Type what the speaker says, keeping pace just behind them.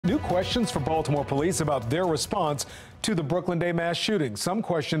new questions for Baltimore police about their response to the Brooklyn Day mass shooting. Some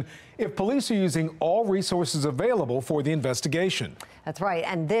question if police are using all resources available for the investigation. That's right.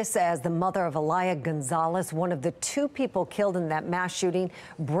 And this as the mother of Elia Gonzalez, one of the two people killed in that mass shooting,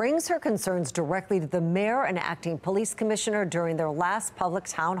 brings her concerns directly to the mayor and acting police commissioner during their last public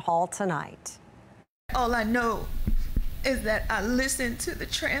town hall tonight. All I know is that I listened to the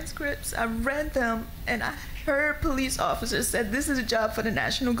transcripts, I read them, and I heard police officers said this is a job for the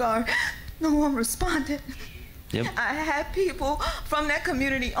National Guard. No one responded. Yep. I had people from that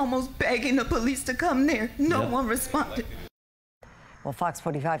community almost begging the police to come there. No one responded. Well, Fox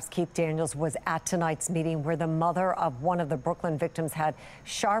 45's Keith Daniels was at tonight's meeting where the mother of one of the Brooklyn victims had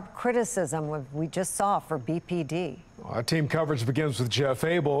sharp criticism we just saw for BPD. Our team coverage begins with Jeff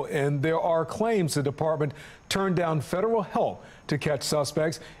Abel, and there are claims the department turned down federal help to catch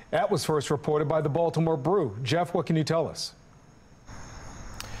suspects. That was first reported by the Baltimore Brew. Jeff, what can you tell us?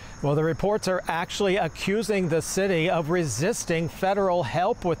 Well, the reports are actually accusing the city of resisting federal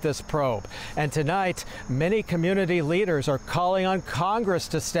help with this probe. And tonight, many community leaders are calling on Congress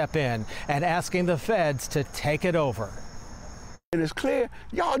to step in and asking the feds to take it over. It is clear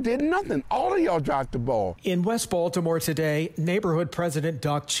y'all did nothing. All of y'all dropped the ball. In West Baltimore today, neighborhood president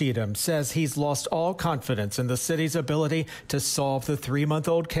Doc Cheatham says he's lost all confidence in the city's ability to solve the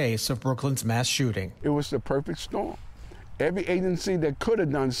 3-month-old case of Brooklyn's mass shooting. It was the perfect storm. Every agency that could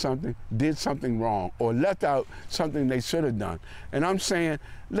have done something did something wrong or left out something they should have done. And I'm saying,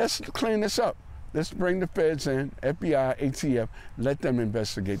 let's clean this up. Let's bring the feds in, FBI, ATF, let them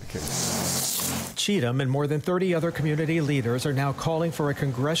investigate the case. Cheatham and more than 30 other community leaders are now calling for a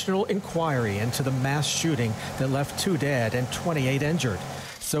congressional inquiry into the mass shooting that left 2 dead and 28 injured.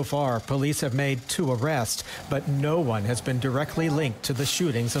 So far, police have made 2 arrests, but no one has been directly linked to the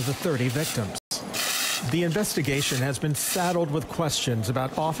shootings of the 30 victims. The investigation has been saddled with questions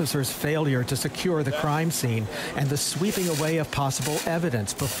about officers' failure to secure the crime scene and the sweeping away of possible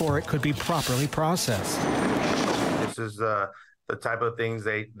evidence before it could be properly processed. This is the type of things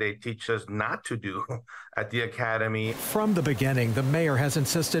they teach us not to do at the academy. From the beginning, the mayor has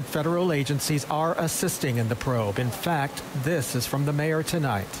insisted federal agencies are assisting in the probe. In fact, this is from the mayor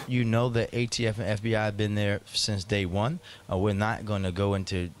tonight. You know that ATF and FBI have been there since day one. We're not going to go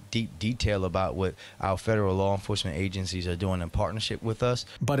into deep detail about what our federal law enforcement agencies are doing in partnership with us.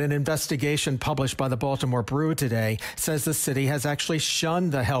 But an investigation published by the Baltimore Brew today says the city has actually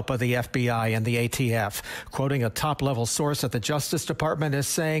shunned the help of the FBI and the ATF. Quoting a top-level source at the Justice Department as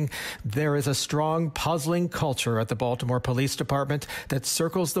saying, there is a strong, puzzling culture at the Baltimore Police Department that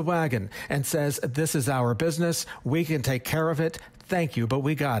circles the wagon and says, this is our business, we can take care of it, thank you, but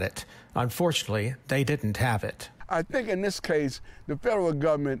we got it. Unfortunately, they didn't have it. I think in this case, the federal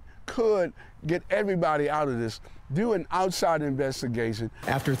government could get everybody out of this, do an outside investigation.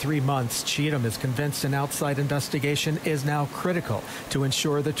 After 3 months, Cheatham is convinced an outside investigation is now critical to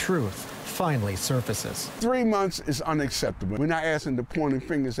ensure the truth finally surfaces. 3 months is unacceptable. We're not asking to pointing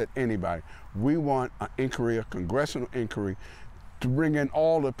fingers at anybody. We want an inquiry, a congressional inquiry, to bring in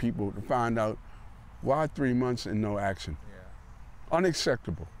all the people to find out why 3 months and no action.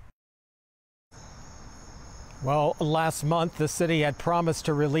 Unacceptable. Well, last month, the city had promised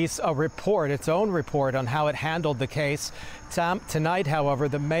to release a report, its own report on how it handled the case. Tonight, however,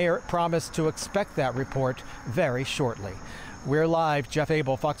 the mayor promised to expect that report very shortly. We're live. Jeff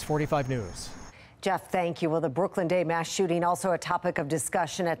Abel, Fox 45 News. Jeff, thank you. Well, the Brooklyn Day mass shooting also a topic of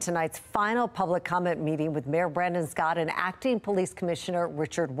discussion at tonight's final public comment meeting with Mayor Brandon Scott and Acting Police Commissioner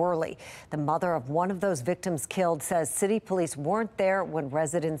Richard Worley. The mother of one of those victims killed says city police weren't there when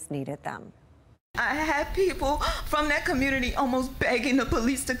residents needed them. I had people from that community almost begging the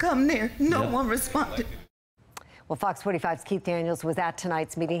police to come there. No one responded. Well, Fox 45's Keith Daniels was at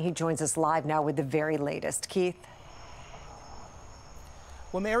tonight's meeting. He joins us live now with the very latest. Keith.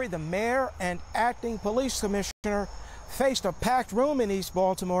 Well, Mary, the mayor and acting police commissioner faced a packed room in East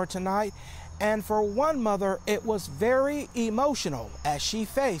Baltimore tonight. And for one mother, it was very emotional as she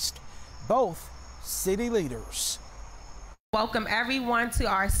faced both city leaders. Welcome everyone to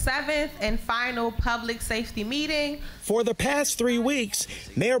our 7th and final public safety meeting. For the past 3 weeks,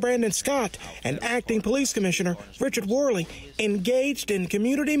 Mayor Brandon Scott and Acting Police Commissioner Richard Worley engaged in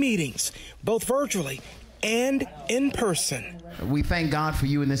community meetings, both virtually and in person. We thank God for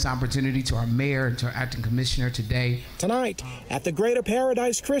you in this opportunity, to our mayor and to our acting commissioner today. Tonight at the Greater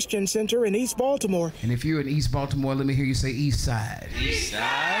Paradise Christian Center in East Baltimore. And if you're in East Baltimore, let me hear you say East Side. East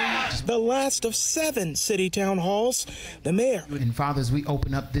Side. The last of 7 city town halls. The mayor. And fathers, we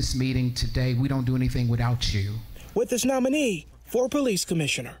open up this meeting today. We don't do anything without you. With his nominee for police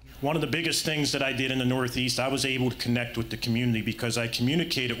commissioner. One of the biggest things that I did in the Northeast, I was able to connect with the community because I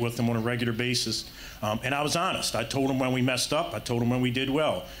communicated with them on a regular basis, and I was honest. I told them when we messed up. I told them when we did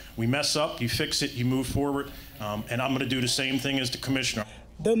well. We mess up, you fix it, you move forward, and I'm going to do the same thing as the commissioner.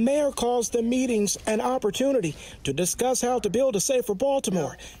 The mayor calls the meetings an opportunity to discuss how to build a safer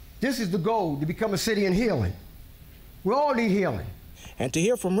Baltimore. This is the goal, to become a city in healing. We all need healing. And to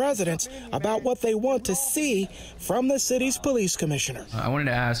hear from residents about what they want to see from the city's police commissioner. I wanted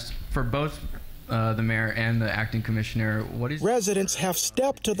to ask for both the mayor and the acting commissioner, what is... Residents have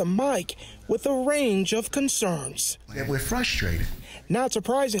stepped to the mic with a range of concerns. We're frustrated. Not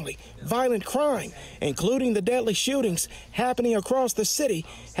surprisingly, violent crime, including the deadly shootings happening across the city,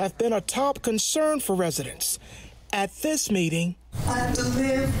 have been a top concern for residents. At this meeting, I have to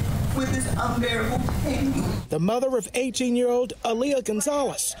live with this unbearable pain. The mother of 18-year-old Aaliyah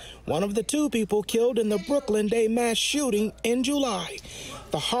Gonzalez, one of the two people killed in the Brooklyn Day mass shooting in July.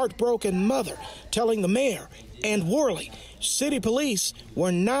 The heartbroken mother telling the mayor and Worley city police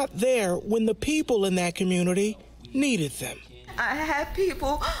were not there when the people in that community needed them. I had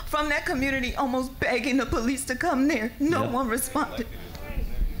people from that community almost begging the police to come there. No one responded.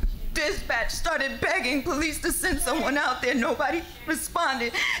 Dispatch started begging police to send someone out there. Nobody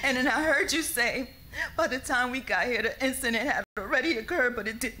responded. And then I heard you say, by the time we got here, the incident had already occurred, but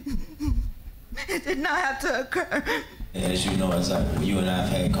it didn't. It did not have to occur. As you know, you and I have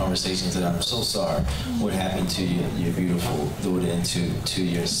had conversations that I'm so sorry what happened to your beautiful daughter and to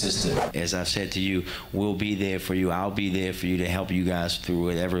your sister. As I've said to you, we'll be there for you. I'll be there for you to help you guys through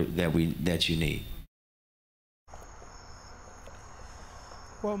whatever that you need.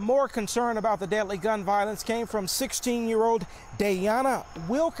 Well, more concern about the deadly gun violence came from 16-year-old Dayana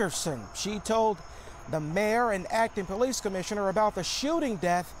Wilkerson. She told the mayor and acting police commissioner about the shooting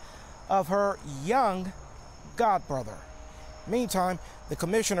death of her young godbrother. Meantime, the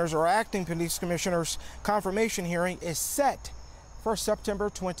commissioner's or acting police commissioner's confirmation hearing is set for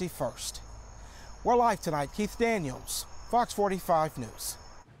September 21st. We're live tonight. Keith Daniels, Fox 45 News.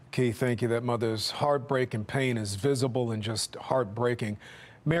 Keith, thank you. That mother's heartbreak and pain is visible and just heartbreaking.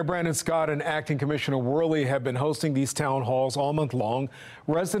 Mayor Brandon Scott and Acting Commissioner Worley have been hosting these town halls all month long.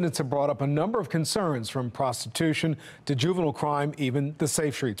 Residents have brought up a number of concerns, from prostitution to juvenile crime, even the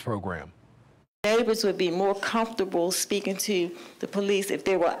Safe Streets program. Neighbors would be more comfortable speaking to the police if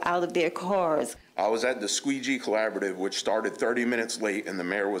they were out of their cars. I was at the Squeegee Collaborative, which started 30 minutes late, and the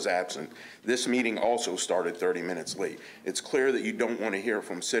mayor was absent. This meeting also started 30 minutes late. It's clear that you don't want to hear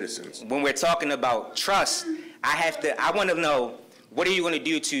from citizens. When we're talking about trust, I want to know, what are you going to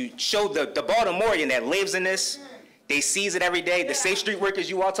do to show the Baltimorean that lives in this? They sees it every day. The Safe Street workers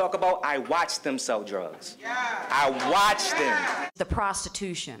you all talk about, I watch them sell drugs. I watch them. The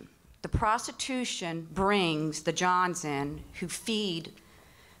prostitution. The prostitution brings the Johns in who feed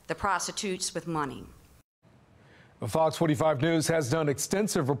the prostitutes with money. Fox 45 News has done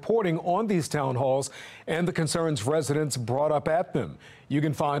extensive reporting on these town halls and the concerns residents brought up at them. You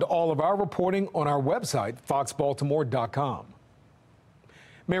can find all of our reporting on our website, foxbaltimore.com.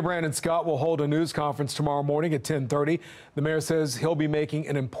 Mayor Brandon Scott will hold a news conference tomorrow morning at 10:30. The mayor says he'll be making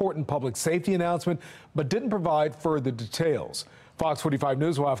an important public safety announcement, but didn't provide further details. Fox 45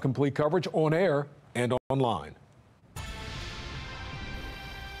 News will have complete coverage on air and online.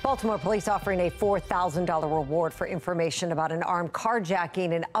 Baltimore police offering a $4,000 reward for information about an armed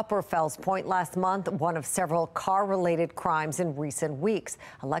carjacking in Upper Fells Point last month, one of several car-related crimes in recent weeks.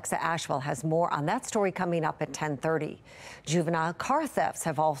 Alexa Ashwell has more on that story coming up at 10:30. Juvenile car thefts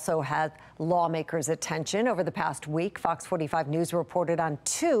have also had lawmakers' attention over the past week. Fox 45 News reported on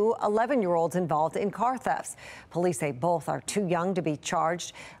two 11-year-olds involved in car thefts. Police say both are too young to be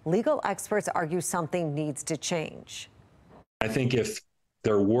charged. Legal experts argue something needs to change. I think if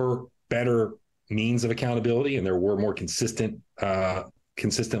there were better means of accountability and there were more consistently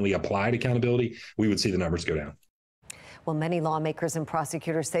applied accountability, we would see the numbers go down. Well, many lawmakers and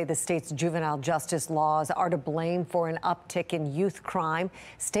prosecutors say the state's juvenile justice laws are to blame for an uptick in youth crime.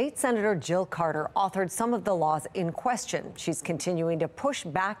 State Senator Jill Carter authored some of the laws in question. She's continuing to push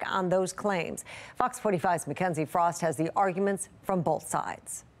back on those claims. Fox 45's Mackenzie Frost has the arguments from both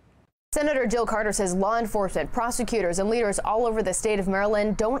sides. Senator Jill Carter says law enforcement, prosecutors, and leaders all over the state of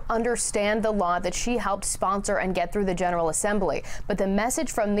Maryland don't understand the law that she helped sponsor and get through the General Assembly. But the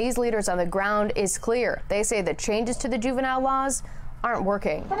message from these leaders on the ground is clear. They say the changes to the juvenile laws aren't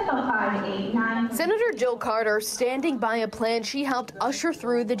working. Senator Jill Carter standing by a plan she helped usher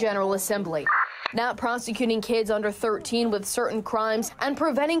through the General Assembly. Not prosecuting kids under 13 with certain crimes and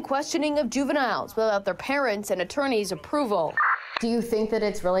preventing questioning of juveniles without their parents' and attorneys' approval. Do you think that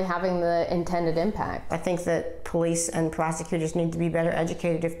it's really having the intended impact? I think that police and prosecutors need to be better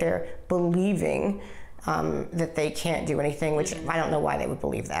educated if they're believing that they can't do anything, which I don't know why they would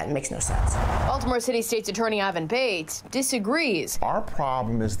believe that. It makes no sense. Baltimore City State's Attorney Ivan Bates disagrees. Our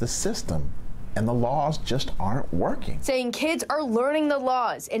problem is the system, and the laws just aren't working. Saying kids are learning the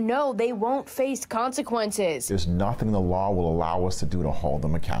laws, and no, they won't face consequences. There's nothing the law will allow us to do to hold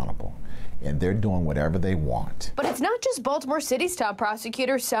them accountable, and they're doing whatever they want. But it's not just Baltimore City's top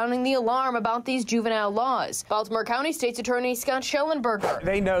prosecutors sounding the alarm about these juvenile laws. Baltimore County State's Attorney Scott Schellenberger.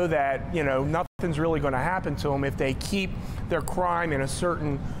 They know that, nothing's really going to happen to them if they keep their crime in a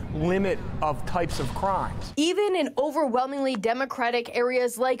certain limit of types of crimes. Even in overwhelmingly Democratic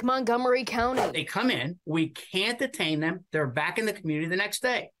areas like Montgomery County. They come in, we can't detain them, they're back in the community the next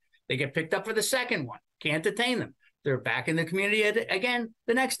day. They get picked up for the second one, can't detain them. They're back in the community again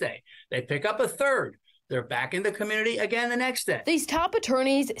the next day. They pick up a third. They're back in the community again the next day. These top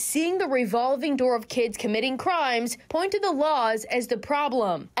attorneys, seeing the revolving door of kids committing crimes, point to the laws as the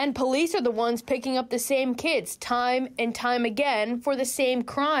problem. And police are the ones picking up the same kids time and time again for the same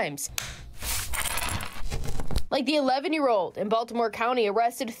crimes. Like the 11-year-old in Baltimore County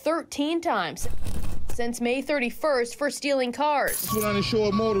arrested 13 times since May 31st for stealing cars. That's what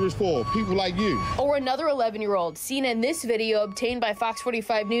uninsured motorists for, people like you. Or another 11-year-old seen in this video obtained by Fox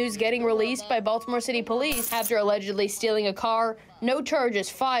 45 News getting released by Baltimore City Police after allegedly stealing a car. No charges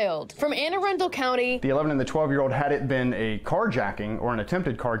filed. From Anne Arundel County. The 11 and the 12-year-old, had it been a carjacking or an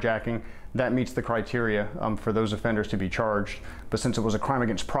attempted carjacking, that meets the criteria for those offenders to be charged. But since it was a crime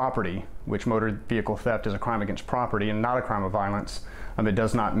against property, which motor vehicle theft is a crime against property and not a crime of violence, it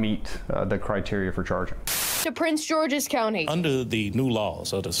does not meet the criteria for charging. To Prince George's County. Under the new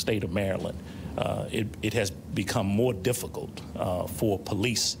laws of the state of Maryland, it has become more difficult for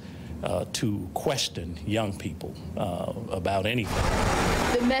police to question young people about anything.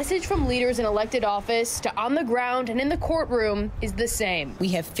 The message from leaders in elected office to on the ground and in the courtroom is the same. We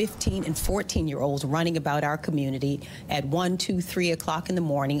have 15 and 14-year-olds running about our community at 1, 2, 3 o'clock in the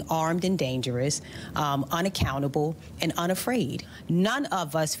morning, armed and dangerous, unaccountable, and unafraid. None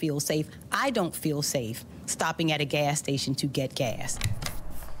of us feel safe. I don't feel safe stopping at a gas station to get gas.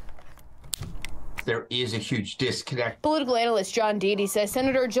 There is a huge disconnect. Political analyst John Deedy says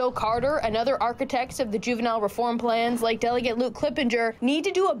Senator Joe Carter and other architects of the juvenile reform plans, like Delegate Luke Clippinger, need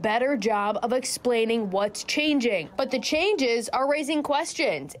to do a better job of explaining what's changing. But the changes are raising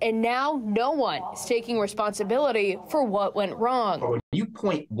questions, and now no one is taking responsibility for what went wrong. When you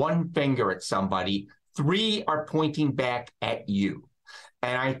point one finger at somebody, 3 are pointing back at you.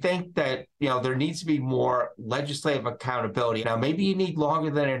 And I think that, there needs to be more legislative accountability. Now, maybe you need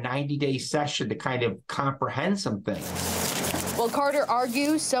longer than a 90-day session to kind of comprehend some things. Well, Carter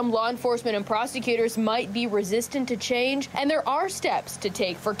argues some law enforcement and prosecutors might be resistant to change, and there are steps to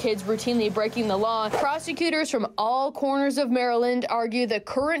take for kids routinely breaking the law. Prosecutors from all corners of Maryland argue the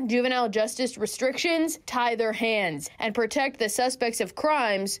current juvenile justice restrictions tie their hands and protect the suspects of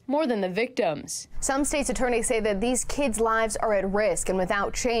crimes more than the victims. Some states' attorneys say that these kids' lives are at risk, and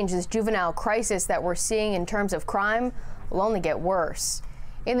without change, this juvenile crisis that we're seeing in terms of crime will only get worse.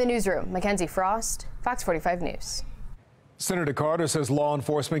 In the newsroom, Mackenzie Frost, Fox 45 News. Senator Carter says law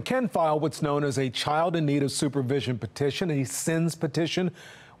enforcement can file what's known as a child in need of supervision petition, a SINS petition,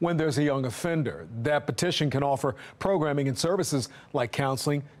 when there's a young offender. That petition can offer programming and services like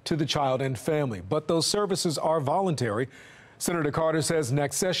counseling to the child and family, but those services are voluntary. Senator Carter says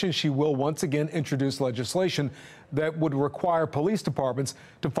next session she will once again introduce legislation that would require police departments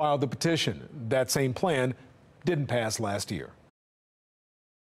to file the petition. That same plan didn't pass last year.